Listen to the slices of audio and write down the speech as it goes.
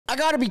I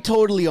gotta be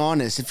totally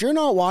honest. If you're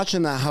not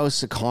watching the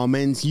House of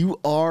Commons, you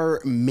are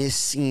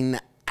missing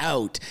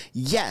out.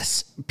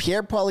 Yes,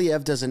 Pierre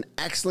Poilievre does an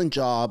excellent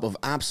job of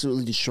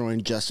absolutely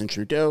destroying Justin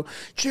Trudeau.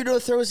 Trudeau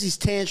throws these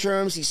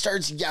tantrums, he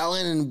starts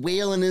yelling and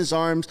wailing his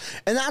arms,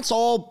 and that's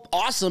all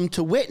awesome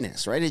to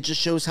witness, right? It just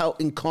shows how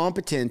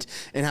incompetent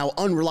and how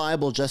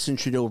unreliable Justin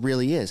Trudeau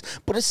really is.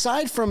 But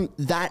aside from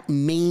that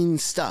main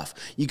stuff,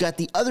 you got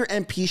the other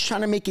MPs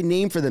trying to make a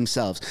name for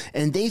themselves,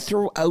 and they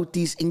throw out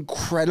these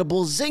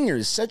incredible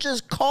zingers, such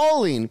as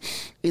calling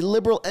a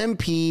Liberal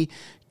MP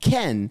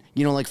Ken,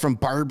 you know, like from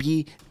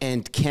Barbie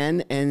and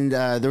Ken, and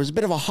there was a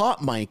bit of a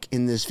hot mic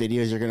in this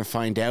video, as you're going to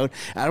find out.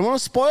 I don't want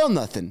to spoil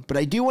nothing, but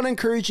I do want to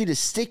encourage you to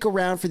stick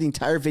around for the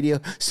entire video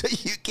so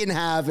you can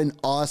have an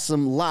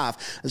awesome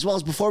laugh. As well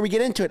as before we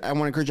get into it, I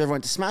want to encourage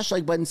everyone to smash the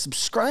like button,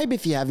 subscribe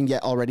if you haven't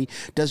yet already.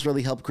 It does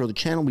really help grow the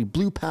channel. We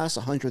blew past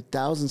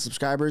 100,000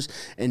 subscribers,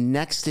 and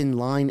next in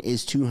line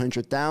is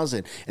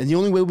 200,000. And the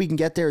only way we can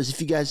get there is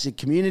if you guys, the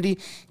community,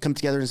 come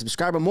together and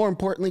subscribe. But more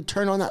importantly,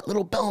 turn on that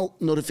little bell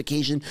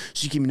notification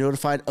so you can be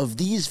notified of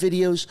these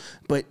videos,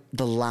 but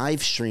the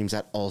live streams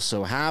that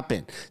also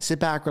happen. Sit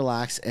back,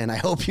 relax, and I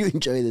hope you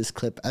enjoy this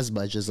clip as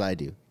much as I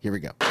do. Here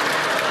we go.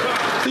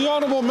 The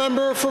honourable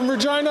member from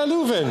Regina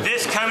Leuven.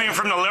 This coming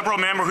from the Liberal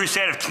member who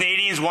said if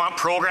Canadians want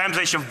programs,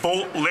 they should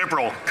vote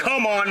Liberal.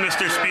 Come on,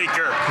 Mr.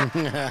 Speaker. For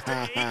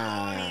 8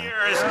 long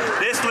years,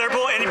 this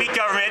Liberal NDP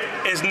government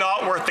is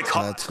not worth the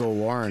cost. Let's go,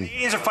 Warren.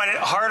 Canadians are finding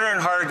it harder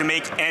and harder to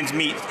make ends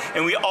meet.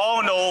 And we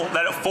all know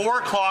that at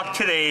 4 o'clock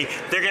today,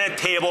 they're going to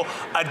table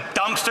a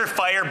dumpster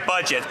fire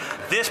budget.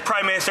 This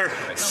Prime Minister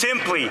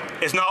simply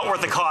is not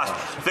worth the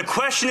cost. The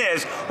question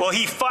is, will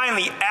he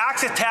finally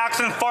axe a tax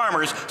on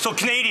farmers so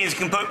Canadians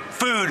can put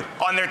food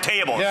on their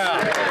tables? Yeah.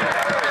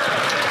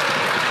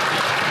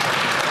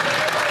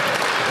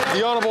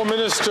 The Honourable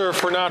Minister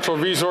for Natural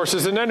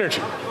Resources and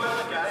Energy.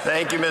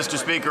 Thank you, Mr.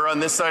 Speaker. On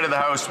this side of the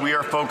House, we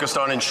are focused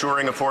on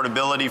ensuring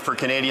affordability for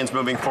Canadians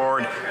moving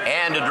forward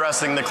and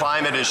addressing the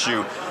climate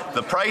issue.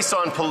 The price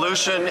on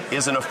pollution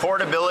is an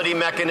affordability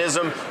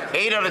mechanism.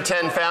 8 out of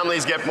 10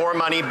 families get more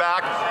money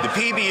back. The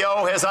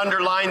PBO has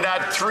underlined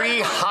that.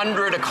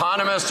 300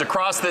 economists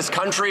across this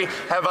country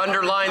have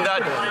underlined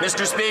that.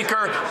 Mr.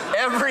 Speaker,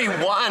 every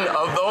one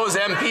of those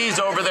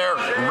MPs over there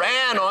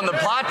ran on the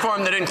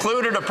platform that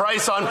included a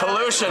price on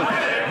pollution.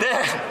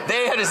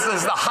 This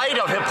is the height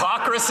of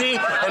hypocrisy,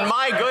 and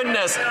my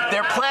goodness,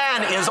 their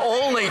plan is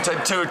only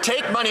to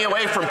take money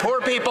away from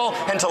poor people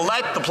and to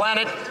let the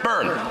planet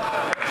burn.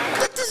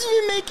 That doesn't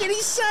even make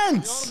any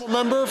sense.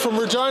 Member from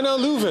Regina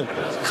Leuven.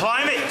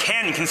 Climate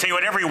Ken can say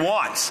whatever he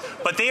wants,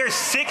 but they are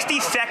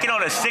 62nd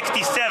out of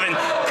 67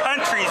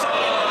 countries.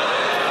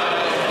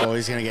 Oh,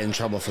 he's going to get in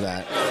trouble for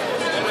that.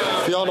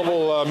 The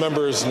honourable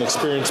member is an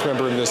experienced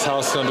member in this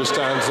House and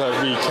understands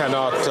that we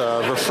cannot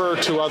refer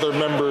to other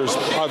members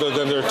other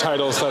than their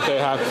titles that they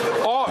have.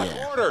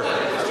 Yeah.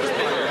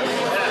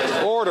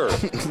 Order.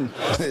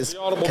 It's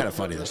kind of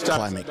funny, though.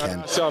 Climate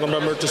Ken. The honourable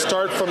member to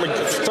start from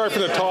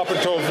the top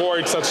and to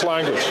avoid such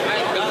language.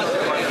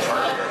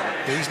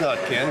 He's not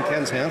Ken.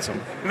 Ken's handsome.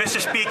 Mr.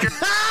 Speaker,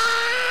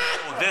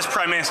 this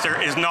Prime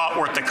Minister is not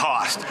worth the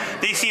cost.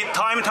 They see it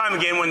time and time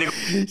again when they...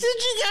 Did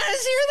you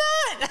guys hear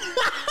that?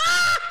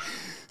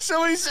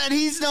 Somebody said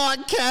he's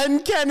not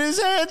Ken. Ken is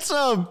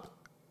handsome.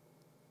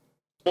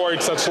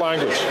 Avoid such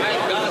language.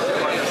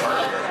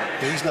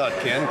 He's not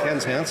Ken.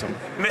 Ken's handsome.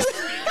 Mr.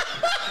 Speaker,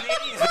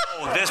 Canadians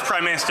know this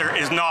Prime Minister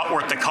is not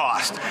worth the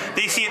cost.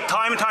 They see it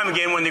time and time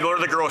again when they go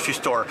to the grocery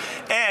store.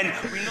 And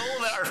we know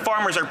that our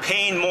farmers are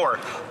paying more.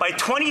 By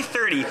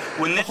 2030,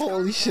 when this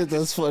Holy shit,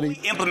 that's funny.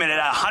 implemented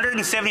at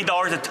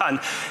 $170 a ton,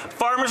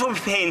 farmers will be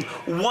paying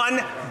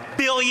 $1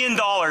 billion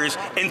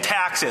in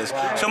taxes.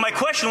 So my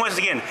question was,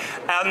 again,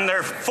 on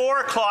their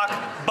 4 o'clock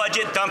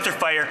budget dumpster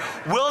fire,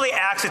 will they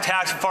axe the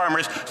tax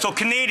farmers so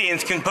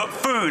Canadians can put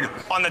food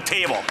on the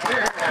table?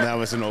 That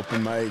was an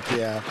open mic,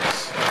 yeah.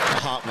 A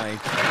hot mic.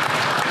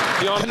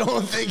 I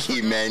don't think he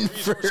meant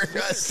for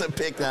us to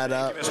pick that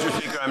up. Mr.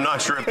 Speaker, I'm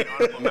not sure if the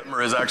honourable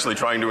member is actually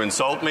trying to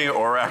insult me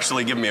or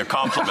actually give me a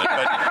compliment, but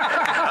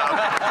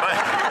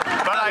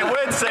I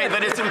would say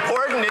that it's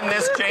important in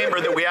this chamber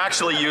that we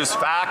actually use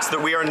facts,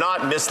 that we are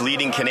not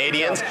misleading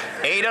Canadians.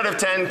 8 out of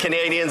 10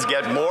 Canadians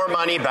get more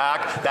money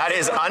back. That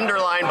is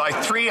underlined by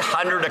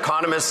 300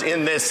 economists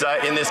in this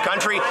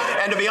country.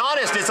 And to be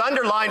honest, it's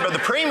underlined by the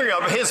Premier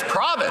of his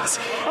province.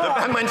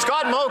 When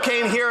Scott Moe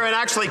came here and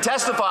actually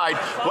testified,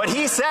 what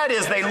he said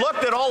is they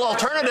looked at all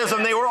alternatives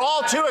and they were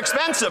all too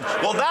expensive.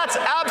 Well, that's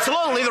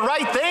absolutely the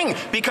right thing,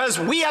 because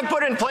we have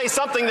put in place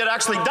something that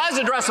actually does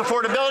address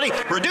affordability,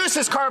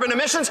 reduces carbon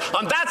emissions.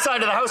 On that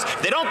side of the House,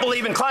 they don't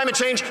believe in climate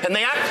change, and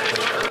they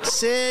act...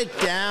 Sit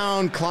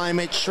down,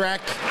 Climate Shrek.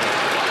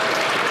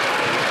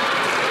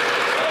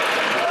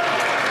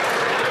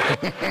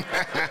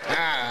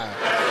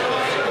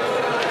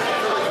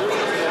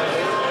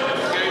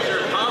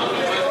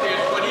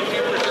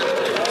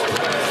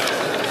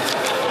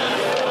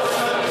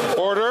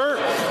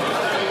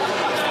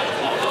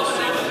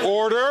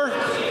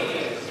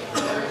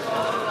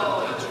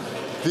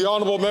 The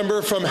honourable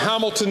member from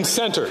Hamilton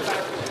Centre.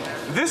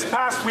 This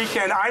past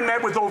weekend, I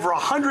met with over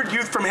 100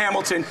 youth from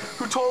Hamilton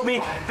who told me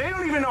they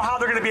don't even know how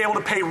they're going to be able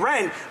to pay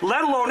rent,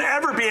 let alone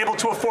ever be able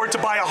to afford to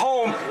buy a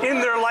home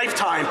in their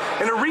lifetime.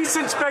 And a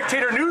recent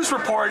Spectator News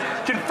report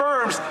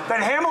confirms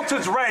that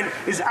Hamilton's rent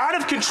is out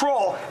of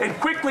control and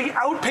quickly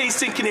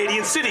outpacing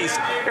Canadian cities.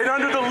 And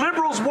under the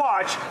Liberals'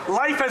 watch,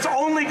 life has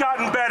only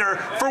gotten better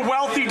for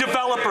wealthy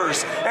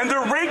developers, and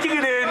they're raking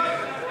it in.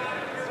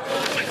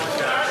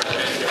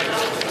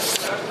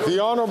 The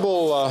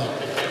honourable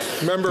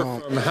member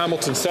from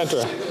Hamilton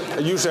Centre.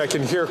 Usually I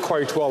can hear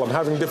quite well. I'm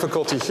having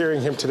difficulty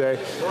hearing him today.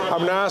 I'm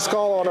going to ask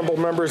all honourable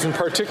members, in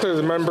particular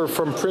the member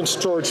from Prince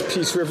George,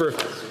 Peace River,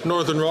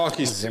 Northern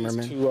Rockies,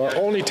 to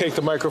only take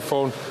the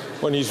microphone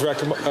when he's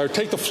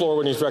take the floor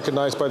when he's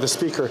recognized by the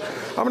speaker.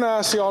 I'm going to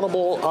ask the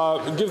honourable,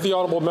 give the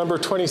honourable member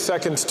 20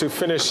 seconds to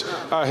finish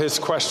his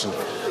question.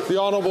 The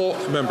honourable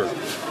member.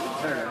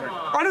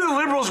 Under the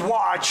Liberals'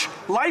 watch,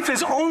 life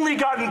has only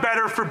gotten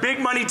better for big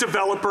money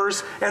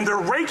developers, and they're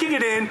raking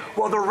it in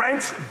while the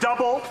rents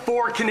double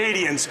for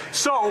Canadians.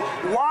 So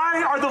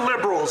why are the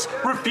Liberals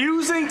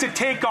refusing to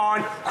take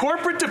on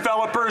corporate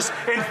developers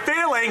and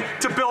failing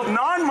to build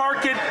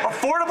non-market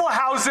affordable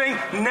housing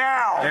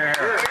now?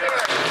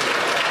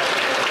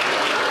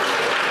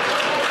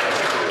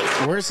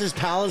 Where's his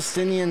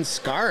Palestinian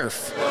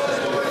scarf?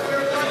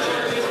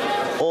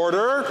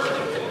 Order.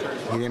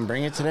 He didn't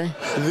bring it today?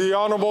 The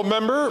honourable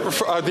member,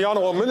 the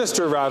honourable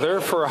minister,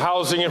 rather, for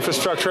housing,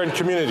 infrastructure and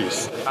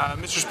communities.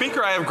 Mr.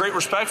 Speaker, I have great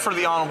respect for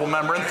the honourable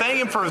member and thank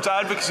him for his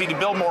advocacy to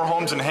build more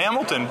homes in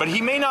Hamilton, but he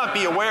may not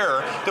be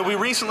aware that we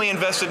recently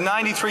invested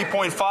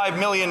 $93.5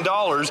 million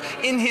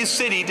in his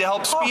city to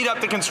help speed up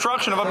the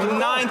construction of up to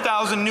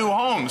 9,000 new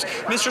homes.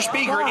 Mr.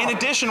 Speaker, in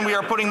addition, we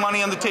are putting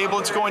money on the table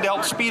that's going to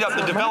help speed up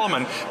the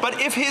development.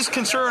 But if his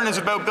concern is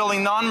about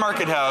building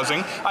non-market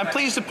housing, I'm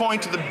pleased to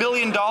point to the $1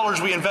 billion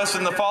we invested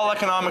in the fall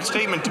economic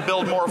statement to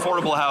build more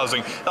affordable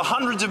housing, the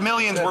hundreds of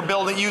millions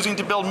we're using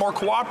to build more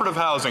cooperative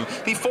housing,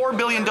 the $4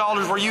 billion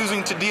we're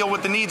using to deal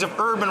with the needs of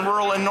urban,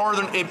 rural, and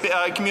northern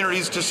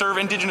communities to serve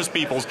Indigenous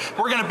peoples.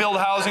 We're going to build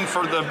housing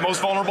for the most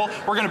vulnerable.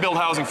 We're going to build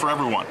housing for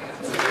everyone.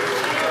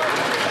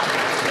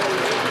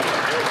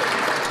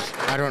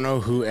 I don't know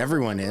who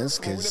everyone is,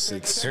 because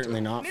it's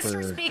certainly not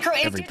for Speaker,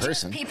 every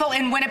person. People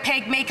in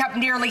Winnipeg make up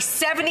nearly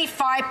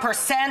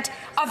 75%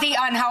 of the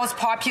unhoused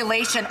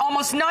population.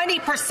 Almost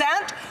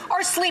 90%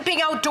 are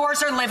sleeping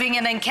outdoors or living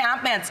in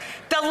encampments.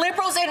 The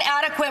Liberals'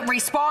 inadequate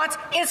response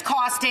is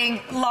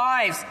costing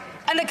lives.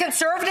 And the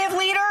Conservative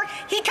leader,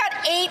 he cut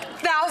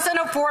 8,000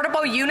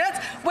 affordable units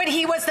when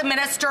he was the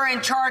minister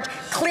in charge.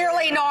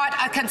 Clearly not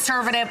a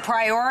Conservative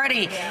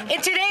priority. In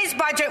today's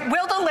budget,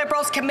 will the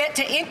Liberals commit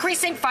to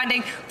increasing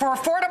funding for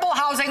affordable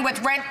housing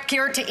with rent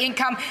geared to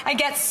income and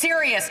get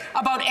serious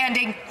about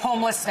ending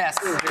homelessness?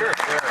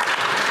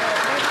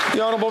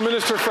 The Honourable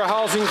Minister for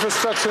Housing,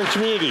 Infrastructure and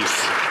Communities.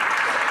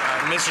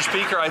 Mr.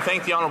 Speaker, I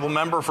thank the honourable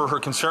member for her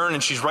concern,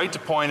 and she's right to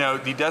point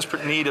out the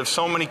desperate need of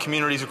so many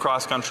communities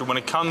across country when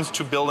it comes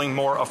to building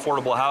more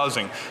affordable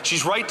housing.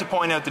 She's right to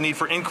point out the need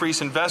for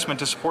increased investment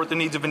to support the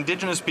needs of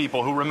Indigenous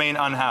people who remain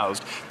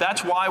unhoused.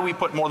 That's why we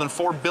put more than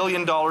 $4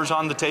 billion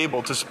on the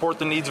table to support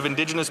the needs of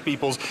Indigenous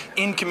peoples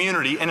in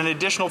community, and an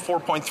additional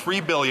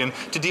 $4.3 billion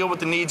to deal with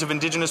the needs of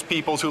Indigenous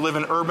peoples who live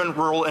in urban,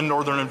 rural, and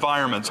northern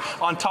environments.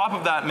 On top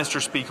of that,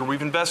 Mr. Speaker,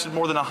 we've invested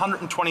more than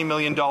 $120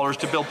 million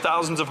to build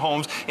thousands of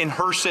homes in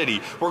her city.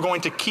 We're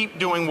going to keep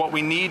doing what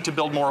we need to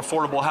build more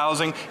affordable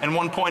housing. And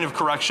one point of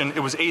correction, it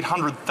was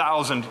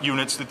 800,000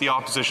 units that the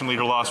opposition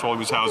leader lost while he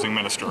was housing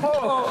minister.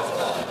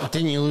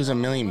 Didn't you lose 1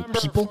 million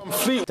people?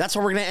 That's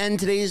where we're going to end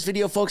today's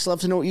video, folks.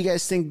 Love to know what you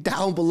guys think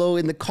down below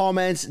in the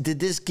comments. Did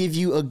this give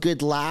you a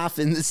good laugh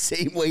in the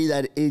same way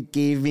that it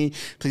gave me?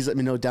 Please let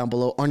me know down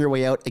below. On your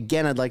way out,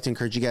 again, I'd like to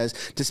encourage you guys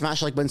to smash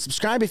the like button,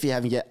 subscribe if you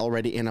haven't yet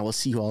already, and I will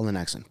see you all in the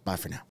next one. Bye for now.